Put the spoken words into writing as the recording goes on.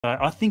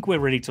I think we're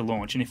ready to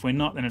launch, and if we're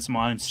not, then it's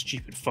my own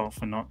stupid fault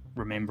for not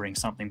remembering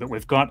something. But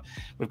we've got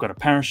a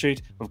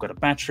parachute, we've got a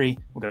battery,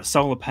 we've got a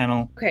solar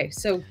panel. Okay,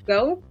 so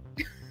go.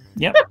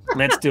 Yep,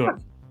 let's do it.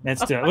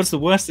 Let's do it. What's the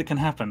worst that can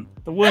happen?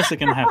 The worst that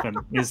can happen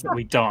is that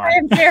we die. I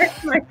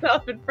embarrassed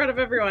myself in front of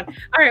everyone.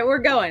 All right, we're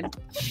going.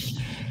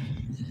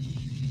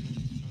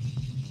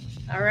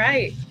 All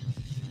right.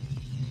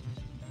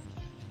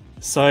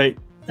 So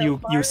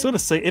you sort of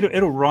see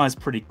it'll rise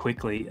pretty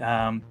quickly,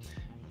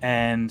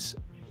 and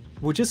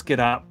we'll just get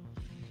up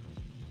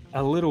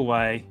a little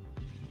way,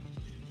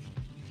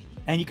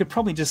 and you could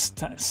probably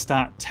just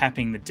start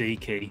tapping the D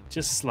key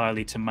just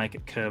slowly to make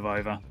it curve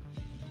over.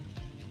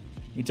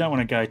 You don't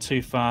want to go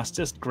too fast,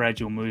 just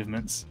gradual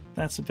movements.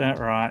 That's about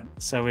right.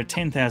 So we're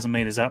 10,000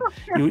 meters up.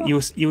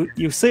 You'll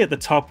see at the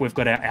top we've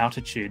got our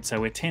altitude. So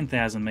we're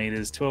 10,000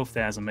 meters,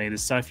 12,000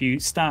 meters. So if you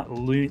start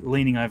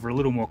leaning over a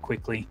little more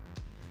quickly,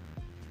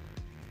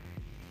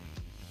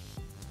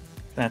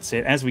 that's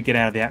it. As we get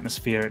out of the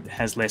atmosphere, it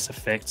has less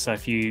effect. So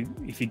if you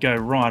go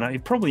right, you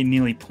probably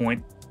nearly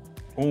point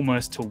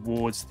almost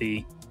towards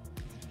the.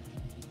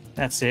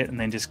 That's it, and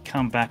then just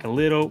come back a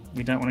little.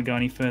 We don't want to go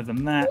any further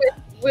than that.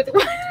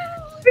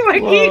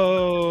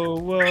 Whoa,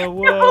 whoa,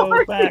 whoa!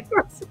 No, back.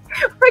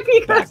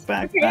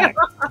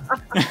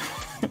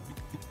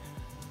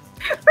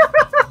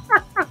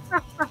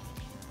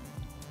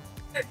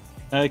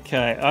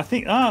 Okay, I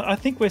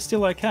think we're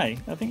still okay.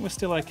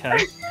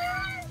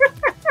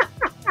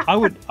 I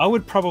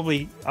would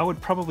probably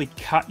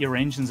cut your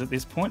engines at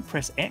this point.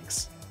 Press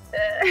X.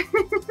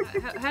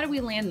 How do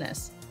we land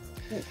this?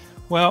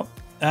 Well,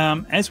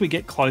 as we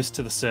get close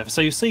to the surface,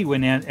 so you see we're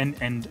now,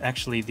 and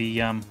actually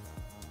the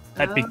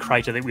that big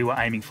crater that we were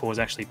aiming for is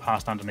actually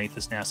passed underneath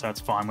us now, so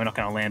it's fine. We're not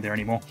going to land there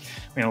anymore.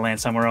 We're going to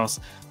land somewhere else.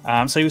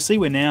 So you'll see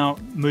we're now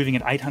moving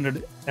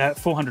at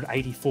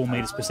 484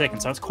 meters per second,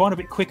 so it's quite a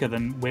bit quicker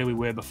than where we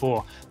were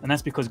before, and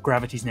that's because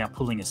gravity's now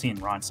pulling us in,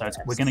 right? So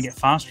we're going to get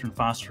faster and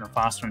faster and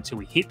faster until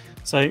we hit.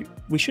 So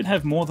we should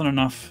have more than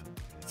enough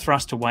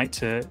thrust to weight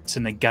to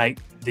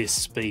negate this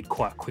speed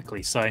quite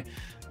quickly. So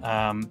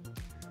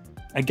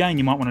again,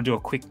 you might want to do a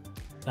quick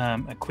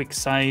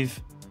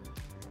save.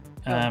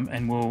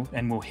 And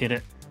we'll hit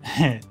it,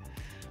 and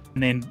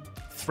then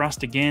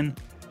thrust again.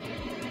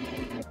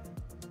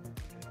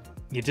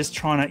 You're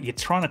trying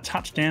to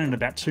touch down at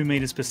about 2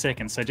 meters per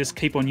second. So just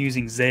keep on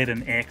using Z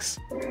and X.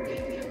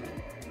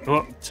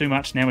 Oh, too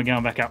much. Now we're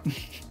going back up.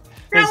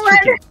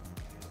 It's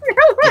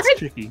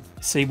tricky.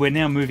 See, we're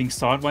now moving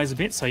sideways a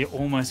bit, so you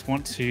almost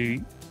want to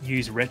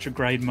use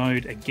retrograde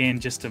mode again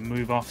just to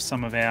move off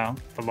some of our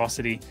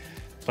velocity,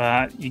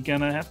 but you're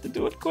gonna have to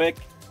do it quick.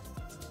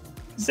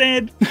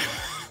 Z.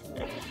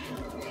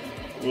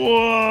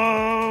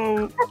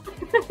 Whoa!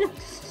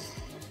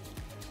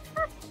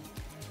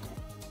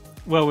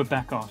 Well, we're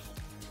back off.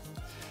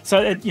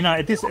 So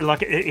this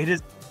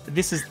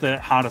is the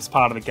hardest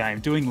part of the game.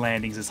 Doing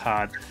landings is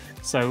hard.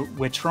 So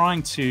you're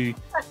trying to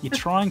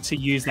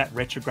use that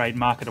retrograde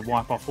marker to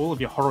wipe off all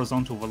of your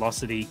horizontal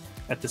velocity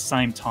at the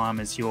same time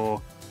as you're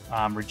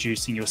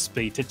reducing your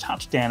speed to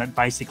touch down at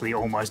basically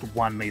almost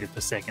 1 meter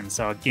per second.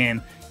 So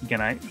again, you're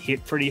gonna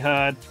hit pretty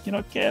hard. You're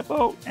not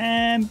careful,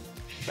 and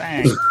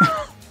bang.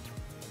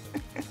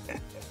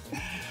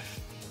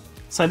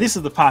 So this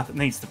is the part that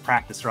needs to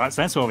practice, right?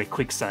 So that's why we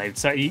quick saved.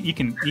 So you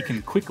can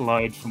quick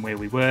load from where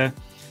we were,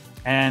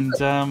 and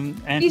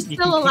he's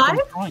still alive.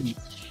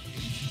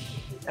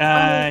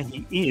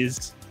 He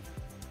is.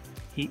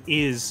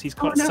 He's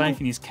quite safe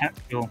in his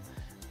capsule,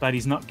 but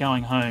he's not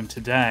going home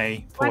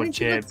today. Poor Jeb. Why did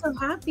you look so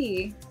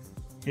happy?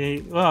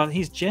 Well,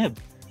 he's Jeb.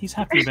 He's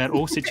happy about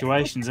all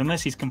situations.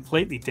 Unless he's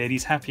completely dead,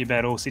 he's happy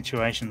about all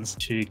situations.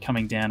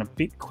 Coming down a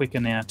bit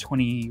quicker now.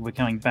 We're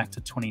going back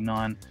to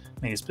 29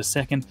 meters per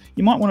second.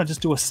 You might want to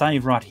just do a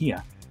save right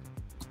here.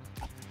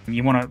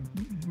 You want to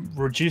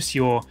reduce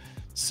your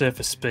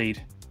surface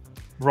speed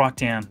right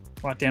down.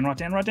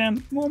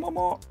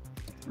 More.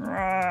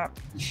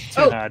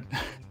 Too hard.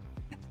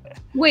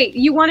 Wait,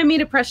 you wanted me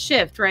to press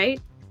shift, right?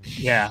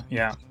 Yeah.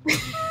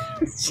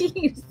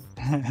 Jeez.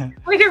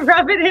 We can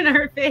rub it in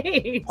her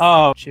face.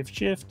 Oh,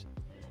 shift.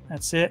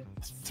 That's it.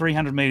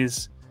 300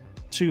 meters,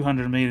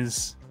 200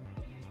 meters.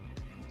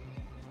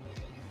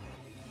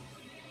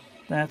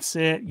 That's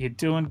it. You're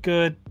doing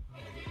good.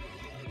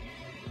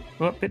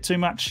 Oh, a bit too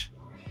much.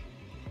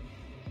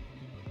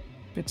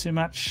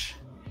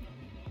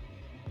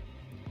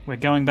 We're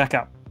going back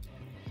up.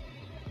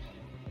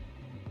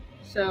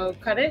 So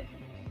cut it?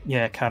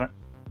 Yeah, cut it.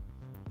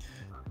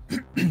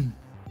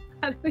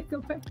 How do we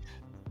go back?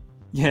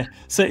 Yeah,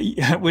 so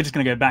we're just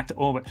going to go back to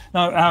orbit.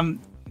 No,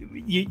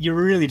 you're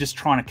really just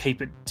trying to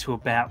keep it to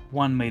about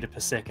 1 meter per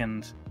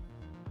second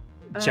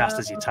just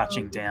as you're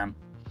touching down.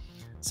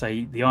 So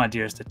the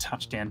idea is to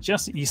touch down.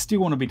 You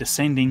still want to be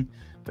descending,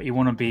 but you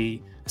want to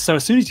be... So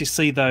as soon as you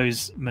see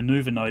those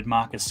maneuver node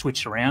markers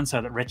switch around,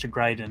 so that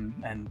retrograde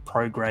and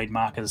prograde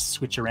markers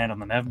switch around on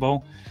the nav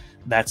ball,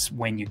 that's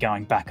when you're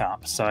going back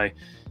up. So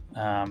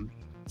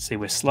see,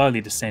 we're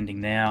slowly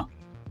descending now.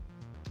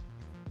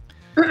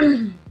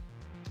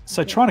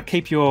 So try to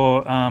keep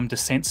your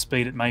descent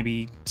speed at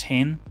maybe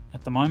 10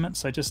 at the moment.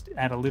 So just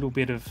add a little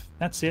bit of,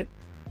 that's it.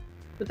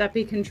 Would that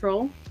be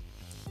control?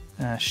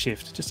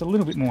 Shift, just a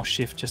little bit more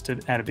shift, just to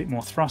add a bit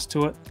more thrust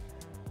to it.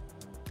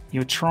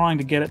 You're trying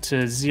to get it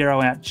to zero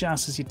out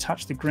just as you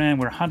touch the ground.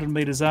 We're 100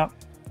 meters up.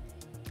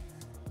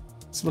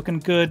 It's looking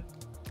good.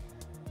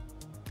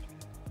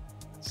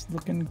 It's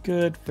looking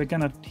good. We're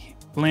going to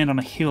land on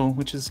a hill,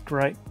 which is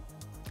great.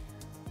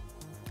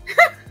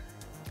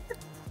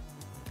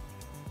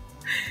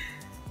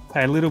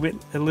 Okay, a little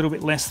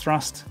bit less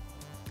thrust.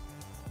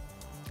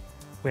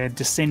 We're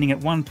descending at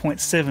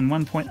 1.7,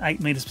 1.8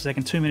 meters per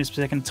second, 2 meters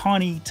per second.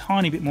 Tiny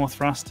bit more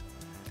thrust.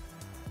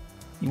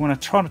 You want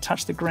to try to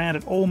touch the ground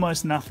at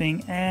almost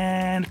nothing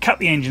and cut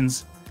the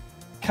engines.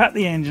 Cut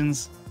the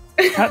engines.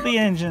 Cut the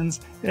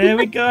engines. There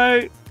we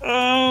go.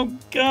 Oh,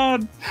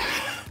 God.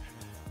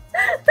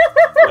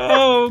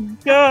 Oh,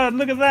 God.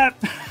 Look at that.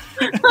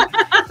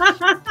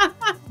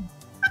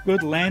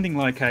 Good landing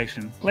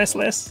location.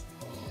 Less.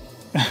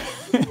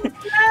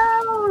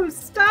 No,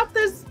 stop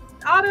this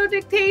auto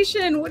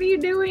dictation. What are you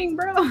doing,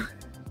 bro?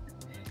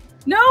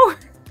 No.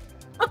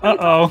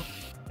 Uh-oh.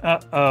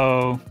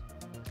 Uh-oh.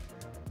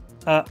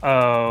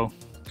 Uh-oh.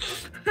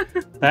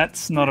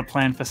 That's not a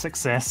plan for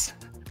success.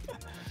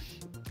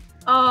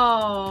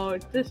 Oh,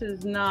 this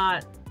is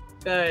not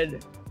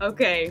good.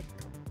 Okay.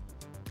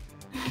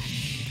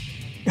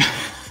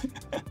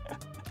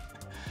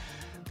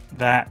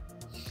 That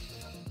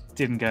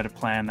didn't go to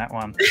plan, that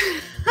one.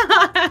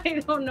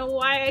 I don't know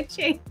why I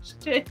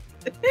changed it.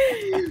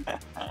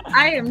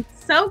 I am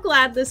so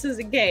glad this is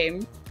a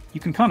game. You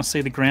can kind of see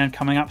the ground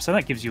coming up, so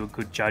that gives you a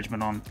good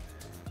judgment on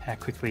how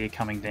quickly you're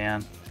coming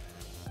down.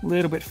 A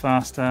little bit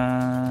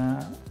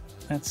faster.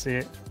 That's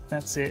it.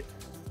 That's it.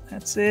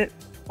 That's it.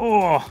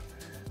 Oh,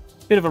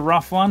 bit of a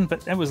rough one,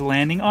 but that was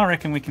landing. I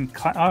reckon we can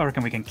count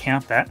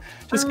that.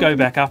 Just go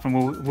back up, and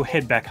we'll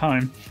head back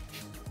home.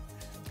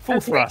 Full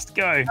thrust.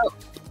 Go.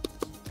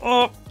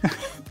 Oh.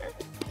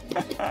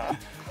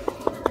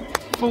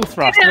 Full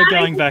thrust. We're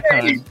going back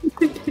home.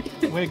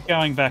 We're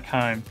going back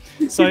home.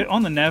 So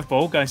on the nav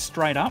ball, go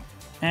straight up,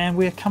 and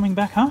we're coming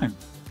back home.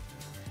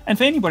 And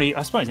for anybody,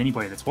 I suppose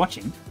anybody that's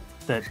watching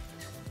that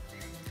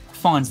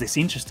finds this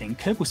interesting,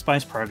 Kerbal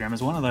Space Program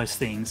is one of those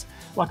things.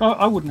 Like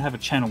I wouldn't have a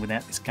channel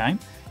without this game,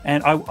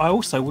 and I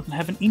also wouldn't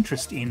have an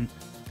interest in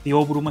the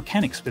orbital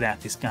mechanics without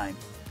this game.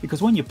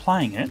 Because when you're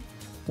playing it,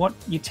 what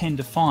you tend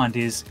to find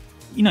is,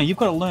 you know, you've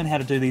got to learn how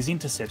to do these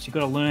intercepts. You've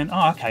got to learn,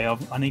 oh, okay,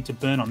 I need to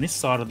burn on this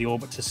side of the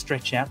orbit to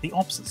stretch out the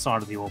opposite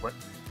side of the orbit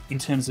in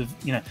terms of,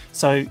 you know,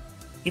 so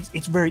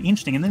it's very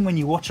interesting. And then when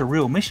you watch a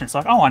real mission, it's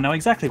like, oh, I know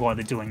exactly why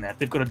they're doing that.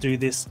 They've got to do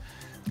this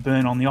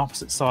burn on the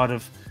opposite side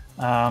of,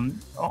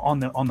 on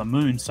the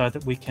moon so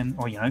that we can,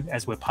 or, you know,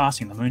 as we're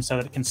passing the moon so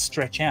that it can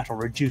stretch out or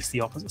reduce the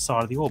opposite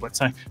side of the orbit.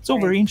 So it's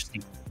all very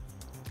interesting.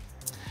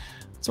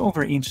 It's all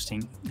very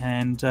interesting.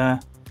 And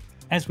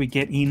as we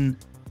get in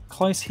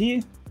close here,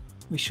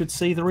 we should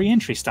see the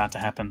re-entry start to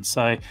happen.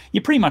 So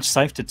you're pretty much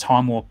safe to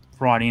time warp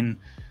right in.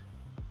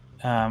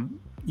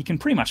 You can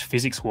pretty much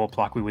physics warp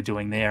like we were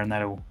doing there, and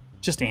that'll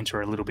just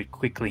enter a little bit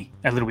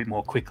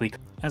more quickly.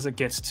 As it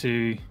gets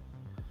to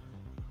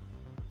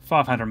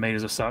 500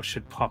 meters or so, it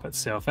should pop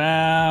itself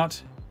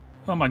out.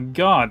 Oh my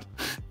God,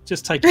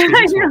 just take your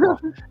physics warp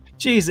off.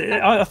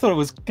 Jeez, I thought it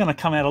was going to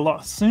come out a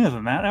lot sooner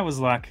than that. That was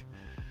like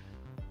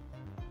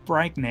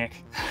breakneck.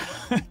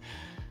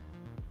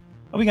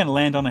 Are we going to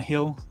land on a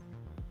hill?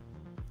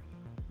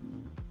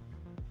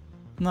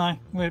 No,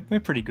 we're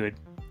pretty good.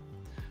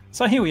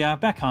 So here we are,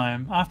 back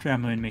home after our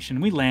moon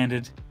mission. We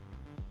landed.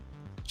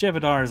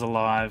 Jebediah is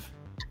alive.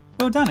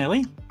 Well done,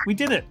 Ellie. We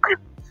did it.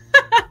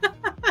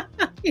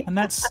 And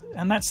that's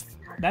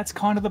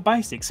kind of the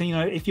basics. So, you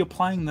know, if you're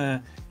playing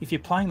the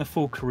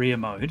full career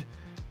mode,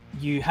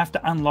 you have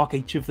to unlock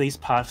each of these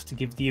parts to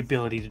give the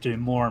ability to do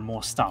more and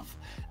more stuff,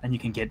 and you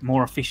can get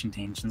more efficient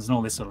engines and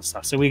all this sort of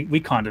stuff. So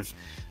we kind of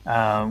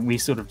we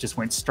sort of just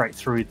went straight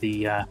through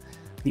the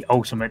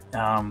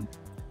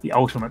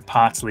ultimate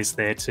parts list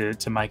there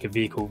to make a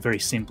vehicle very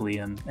simply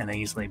and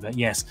easily. But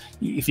yes,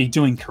 if you're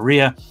doing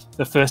career,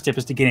 the first step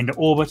is to get into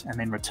orbit and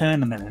then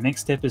return, and then the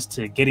next step is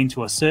to get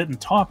into a certain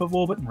type of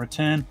orbit and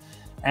return.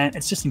 And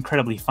it's just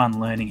incredibly fun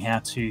learning how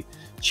to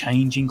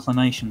change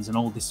inclinations and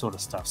all this sort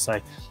of stuff.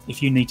 So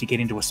if you need to get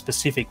into a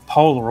specific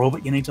polar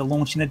orbit, you need to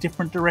launch in a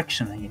different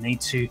direction, and you need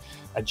to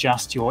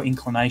adjust your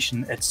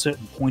inclination at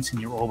certain points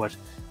in your orbit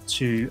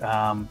to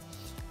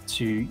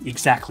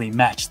exactly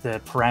match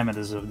the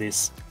parameters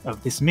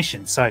of this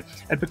mission. So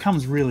it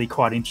becomes really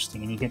quite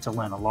interesting, and you get to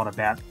learn a lot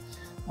about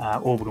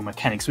orbital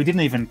mechanics. We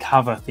didn't even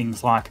cover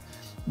things like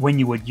when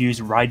you would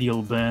use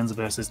radial burns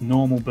versus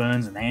normal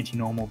burns and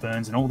anti-normal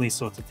burns and all these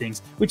sorts of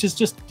things, which is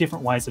just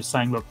different ways of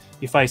saying, look,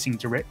 you're facing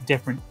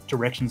different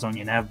directions on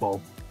your nav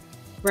ball.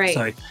 Right.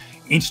 So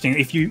interesting.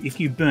 If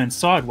you burn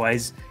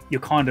sideways,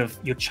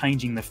 you're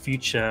changing the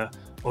future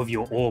of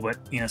your orbit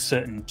in a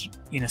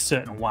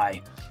certain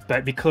way.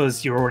 But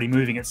because you're already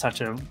moving at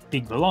such a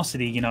big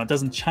velocity, you know, it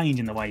doesn't change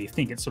in the way you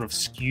think. It sort of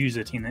skews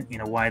it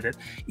in a way that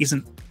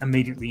isn't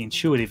immediately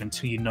intuitive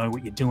until you know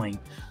what you're doing.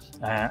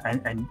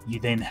 And you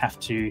then have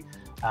to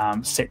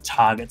set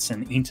targets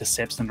and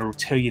intercepts, and it'll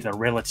tell you the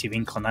relative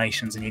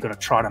inclinations, and you've got to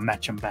try to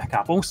match them back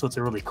up. All sorts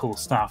of really cool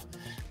stuff.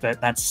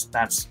 But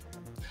that's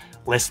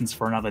lessons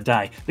for another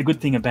day. The good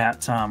thing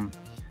about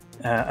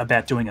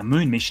doing a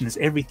moon mission is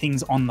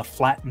everything's on the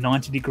flat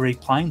 90-degree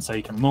plane, so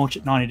you can launch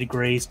at 90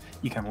 degrees,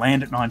 you can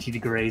land at 90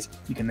 degrees,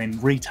 you can then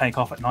retake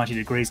off at 90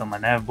 degrees on the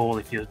nav ball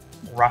if you're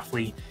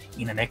roughly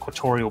in an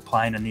equatorial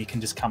plane, and you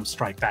can just come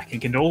straight back. You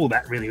can do all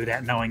that really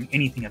without knowing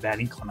anything about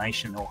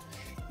inclination or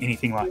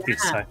anything like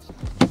this.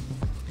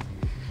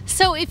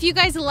 So if you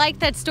guys like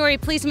that story,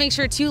 please make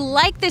sure to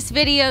like this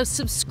video,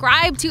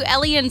 subscribe to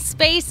Ellie in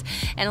Space,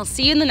 and I'll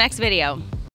see you in the next video.